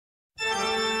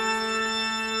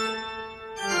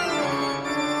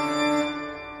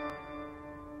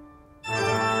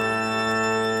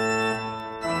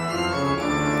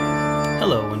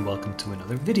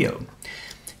another video.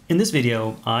 In this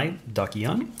video, I,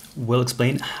 Dakian, will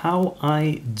explain how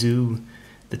I do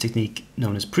the technique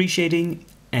known as pre-shading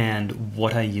and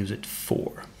what I use it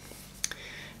for.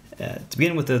 To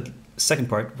begin with the second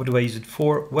part, what do I use it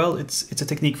for? Well, it's a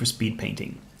technique for speed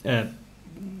painting.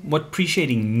 What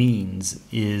pre-shading means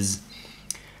is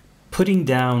putting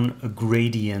down a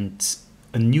gradient,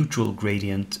 a neutral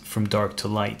gradient from dark to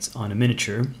light on a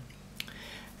miniature,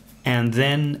 and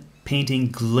then painting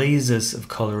glazes of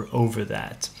color over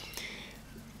that.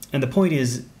 And the point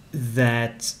is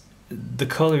that the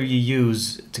color you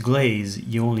use to glaze,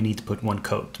 you only need to put one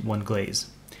coat, one glaze.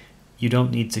 You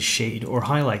don't need to shade or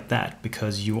highlight that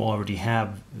because you already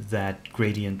have that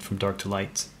gradient from dark to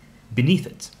light beneath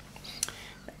it.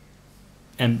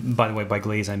 And by the way, by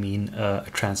glaze I mean a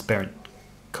transparent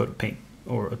coat of paint,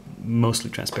 or a mostly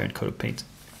transparent coat of paint.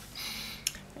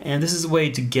 And this is a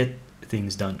way to get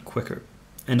things done quicker.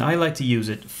 And I like to use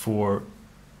it for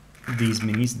these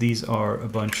minis. These are a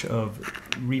bunch of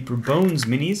Reaper Bones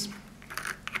minis,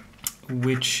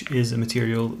 which is a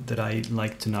material that I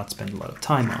like to not spend a lot of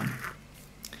time on.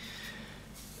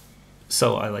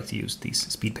 So I like to use these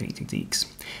speed painting techniques.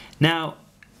 Now,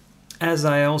 as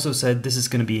I also said, this is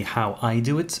going to be how I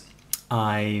do it.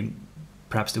 I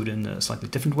perhaps do it in a slightly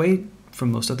different way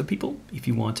from most other people. If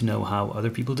you want to know how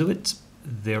other people do it,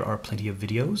 there are plenty of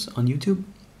videos on YouTube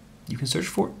you can search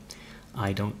for.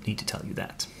 I don't need to tell you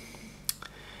that.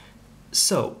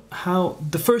 So,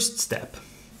 the first step,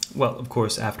 well, of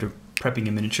course, after prepping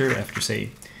a miniature, after,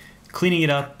 say, cleaning it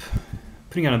up,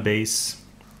 putting on a base,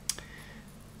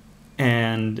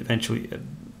 and eventually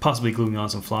possibly gluing on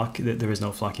some flock. There is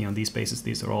no flocking on these bases.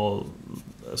 These are all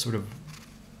sort of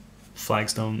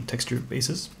flagstone texture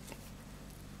bases.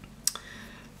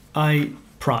 I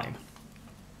prime.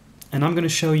 And I'm going to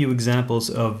show you examples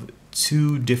of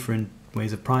two different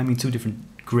ways of priming, two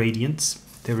different gradients.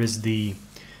 There is the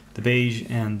beige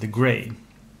and the gray.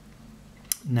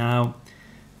 Now,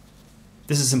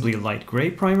 this is simply a light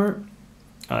gray primer.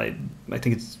 I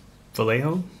think it's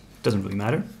Vallejo. Doesn't really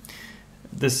matter.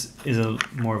 This is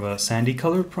more of a sandy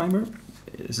color primer.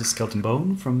 It's a skeleton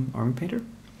bone from Army Painter.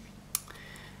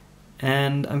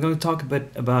 And I'm going to talk a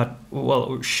bit about,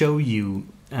 well, show you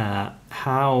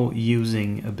how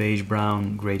using a beige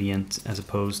brown gradient as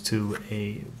opposed to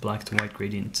a black to white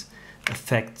gradient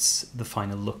affects the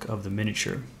final look of the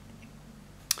miniature.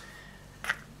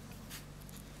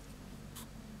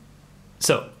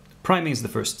 So, priming is the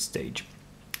first stage.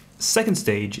 Second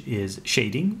stage is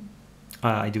shading.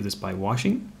 I do this by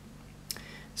washing.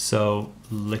 So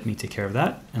let me take care of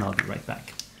that and I'll be right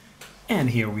back. And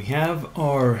here we have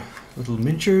our little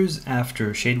miniatures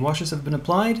after shade washes have been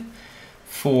applied.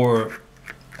 For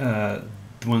the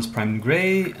ones primed in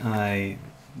gray, I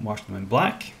washed them in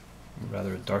black, or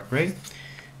rather a dark gray.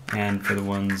 And for the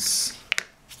ones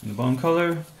in the bone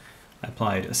color, I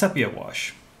applied a sepia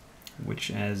wash, which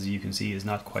as you can see is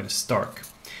not quite as stark.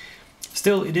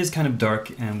 Still, it is kind of dark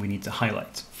and we need to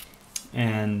highlight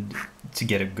and to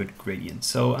get a good gradient.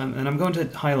 So, and I'm going to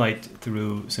highlight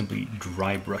through simply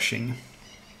dry brushing.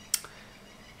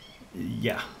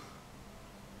 Yeah.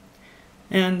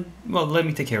 And, well, let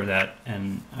me take care of that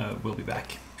and we'll be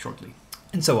back shortly.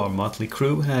 And so our motley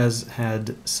crew has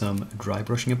had some dry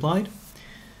brushing applied.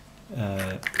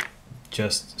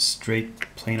 Just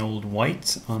straight plain old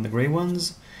white on the gray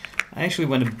ones. I actually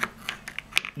went an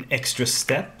extra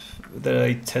step that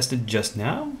I tested just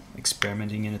now,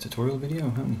 experimenting in a tutorial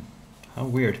video. How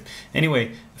weird.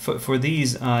 Anyway, for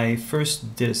these, I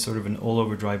first did a sort of an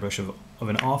all-over dry brush of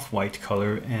an off-white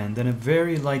color, and then a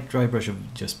very light dry brush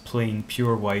of just plain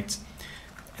pure white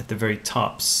at the very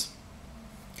tops,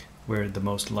 where the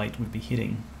most light would be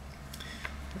hitting.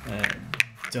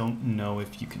 Don't know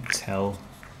if you can tell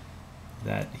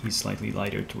that he's slightly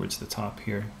lighter towards the top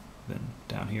here than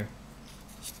down here.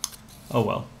 Oh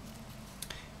well.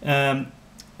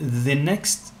 The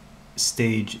next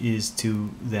stage is to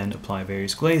then apply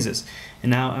various glazes. And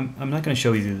now I'm not going to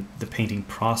show you the painting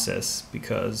process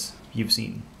because you've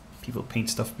seen people paint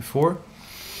stuff before.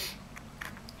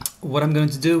 What I'm going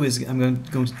to do is I'm going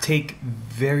to take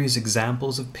various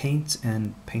examples of paint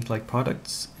and paint-like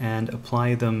products and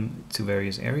apply them to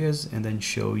various areas and then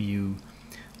show you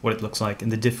what it looks like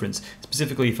and the difference.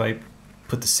 Specifically, if I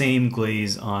put the same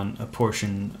glaze on a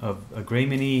portion of a gray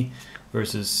mini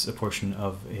versus a portion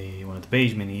of one of the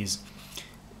beige minis,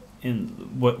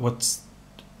 and what's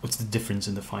the difference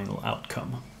in the final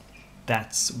outcome?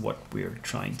 That's what we're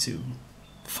trying to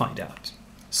find out.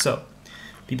 So,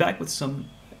 be back with some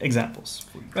examples.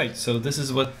 Right, so this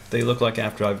is what they look like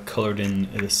after I've colored in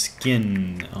the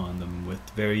skin on them with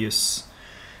various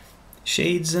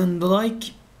shades and the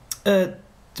like.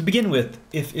 To begin with,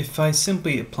 if I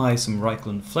simply apply some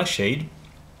Reikland Flesh Shade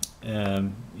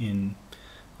in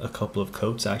a couple of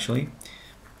coats actually,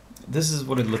 this is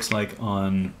what it looks like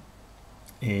on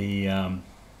a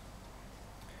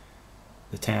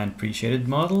the tan pre-shaded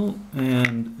model,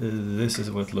 and this is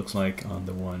what it looks like on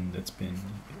the one that's been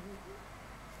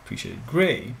pre-shaded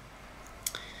gray.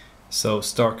 So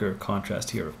starker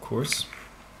contrast here, of course.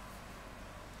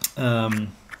 And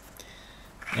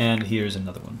here's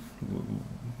another one.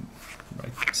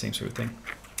 Right, same sort of thing.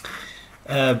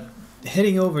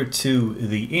 Heading over to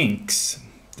the inks,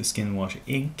 the Skin Wash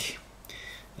ink,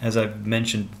 as I've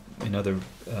mentioned in other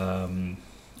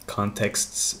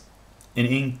contexts, an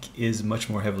ink is much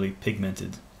more heavily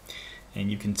pigmented,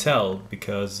 and you can tell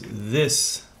because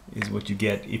this is what you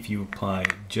get if you apply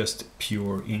just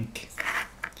pure ink,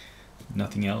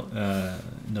 nothing else,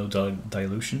 no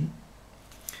dilution,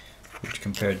 which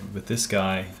compared with this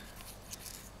guy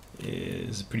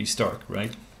is pretty stark,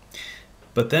 right?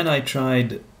 But then I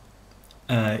tried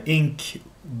ink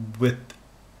with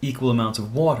equal amounts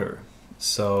of water,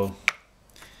 so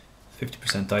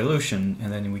 50% dilution,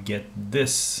 and then we get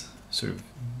this sort of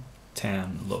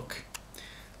tan look,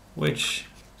 which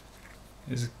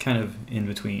is kind of in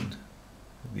between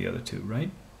the other two, right?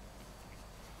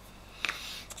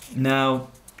 Now,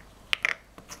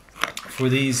 for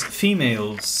these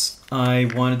females,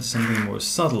 I wanted something more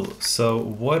subtle, so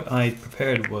what I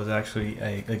prepared was actually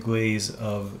a glaze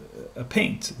of a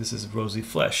paint. This is Rosy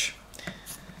Flesh,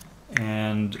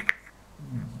 and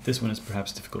this one is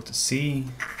perhaps difficult to see.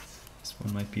 This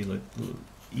one might be a little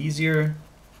easier.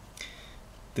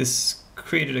 This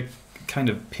created a kind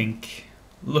of pink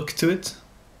look to it,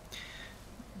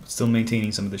 still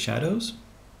maintaining some of the shadows.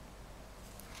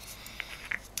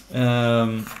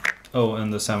 Oh,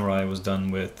 and the samurai was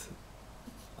done with,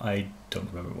 I don't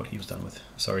remember what he was done with,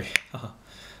 sorry,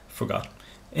 forgot.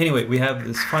 Anyway, we have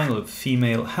this final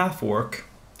female half-orc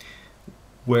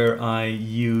where I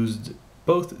used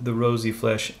both the Rosy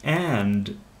Flesh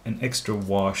and an extra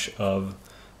wash of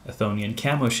Athonian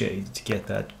Camo Shade to get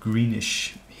that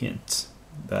greenish hint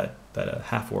that a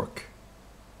half-orc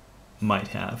might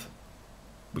have,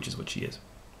 which is what she is.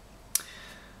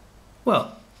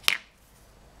 Well,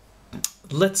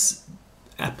 let's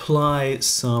apply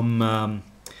some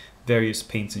various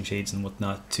paints and shades and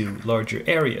whatnot to larger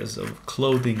areas of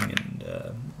clothing and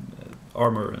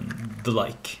armor and the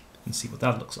like, and see what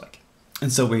that looks like.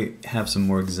 And so we have some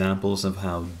more examples of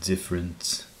how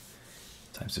different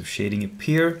types of shading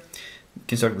appear. We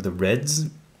can start with the reds.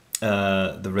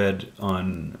 The red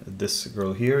on this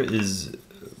girl here is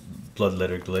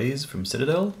Bloodletter Glaze from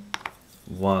Citadel,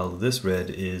 while this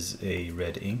red is a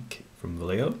red ink from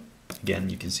Vallejo. Again,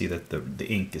 you can see that the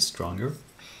ink is stronger.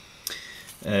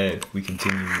 If we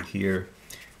continue here,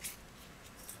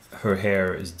 her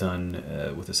hair is done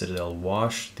with the Citadel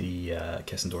wash, the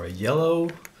Cassandora Yellow,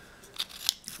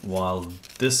 while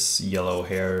this yellow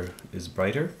hair is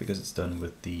brighter because it's done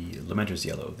with the Lamenter's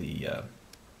Yellow, the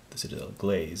Citadel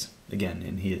Glaze. Again,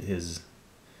 in his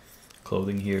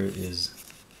clothing here is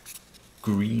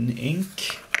green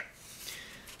ink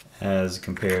as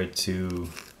compared to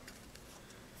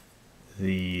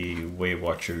the Wave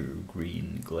Watcher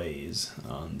green glaze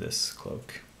on this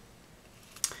cloak.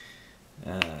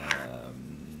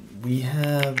 We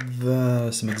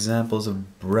have some examples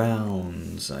of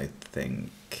browns, I think.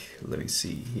 Let me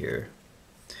see here.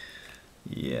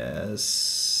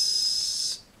 Yes.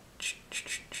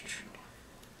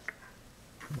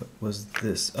 What was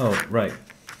this? Oh, right.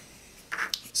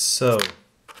 So,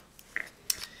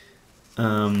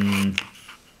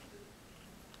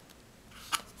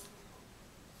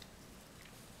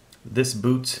 this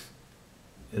boot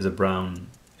is a brown,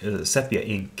 is a sepia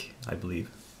ink, I believe,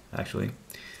 actually.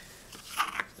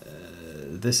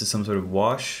 This is some sort of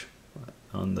wash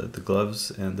on the gloves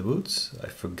and the boots. I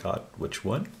forgot which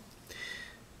one.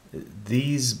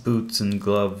 These boots and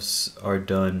gloves are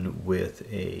done with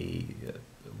a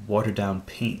watered down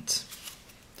paint.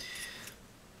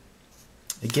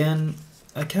 Again,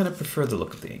 I kind of prefer the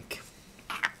look of the ink.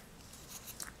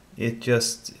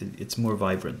 It's more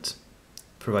vibrant.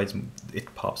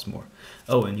 It pops more.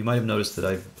 Oh, and you might have noticed that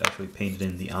I've actually painted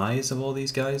in the eyes of all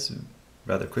these guys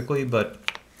rather quickly, but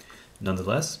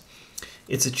nonetheless,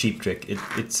 it's a cheap trick.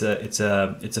 It's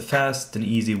a fast and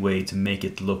easy way to make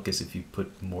it look as if you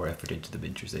put more effort into the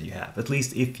miniatures that you have. At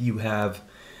least if you have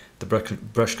the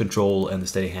brush control and the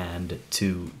steady hand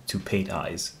to paint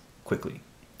eyes quickly,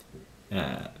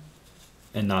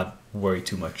 and not worry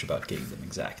too much about getting them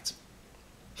exact.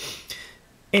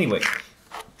 Anyway,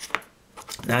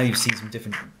 Now you've seen some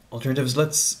different alternatives.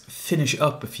 Let's finish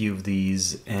up a few of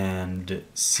these and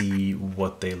see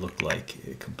what they look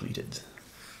like completed.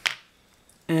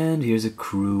 And here's a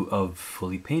crew of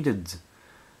fully painted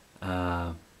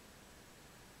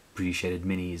pre-shaded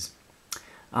minis.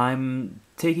 I'm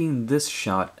taking this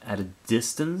shot at a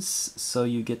distance so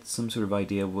you get some sort of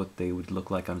idea of what they would look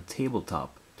like on a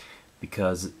tabletop,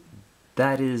 because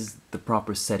that is the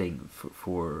proper setting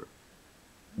for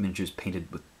miniatures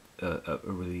painted with a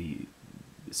really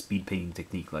speed painting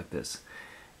technique like this.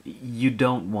 You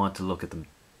don't want to look at them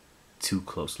too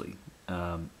closely,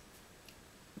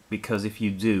 because if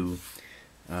you do,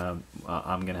 I'm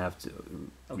gonna have to.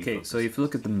 Okay, so if you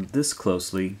look at them this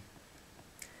closely,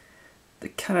 they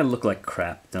kind of look like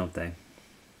crap, don't they?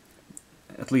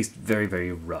 At least very,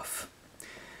 very rough.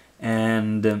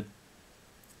 And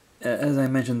as I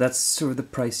mentioned, that's sort of the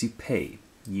price you pay.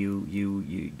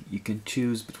 You can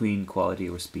choose between quality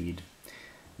or speed.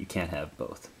 You can't have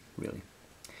both, really.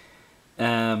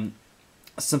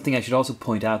 Something I should also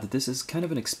point out, that this is kind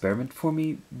of an experiment for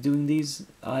me doing these.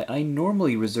 I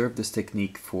normally reserve this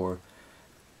technique for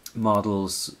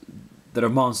models that are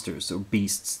monsters or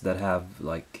beasts that have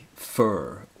like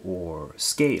fur or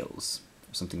scales,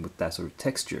 or something with that sort of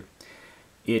texture.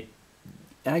 It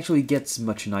actually gets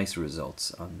much nicer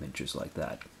results on miniatures like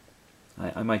that.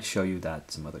 I might show you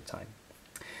that some other time.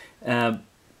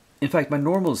 In fact, my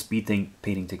normal speed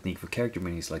painting technique for character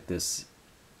minis like this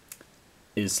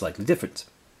is slightly different.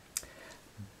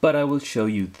 But I will show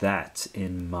you that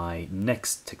in my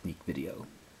next technique video,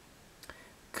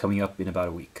 coming up in about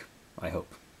a week, I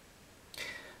hope.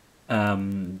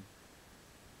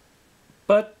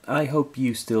 But I hope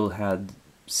you still had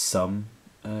some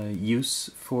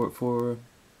use for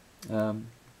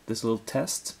this little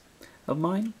test of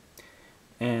mine,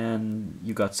 and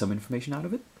you got some information out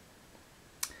of it.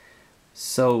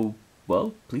 So,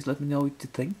 well, please let me know what you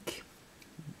think,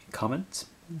 comment,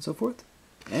 and so forth,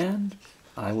 and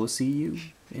I will see you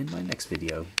in my next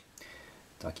video.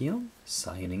 Takion,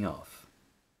 signing off.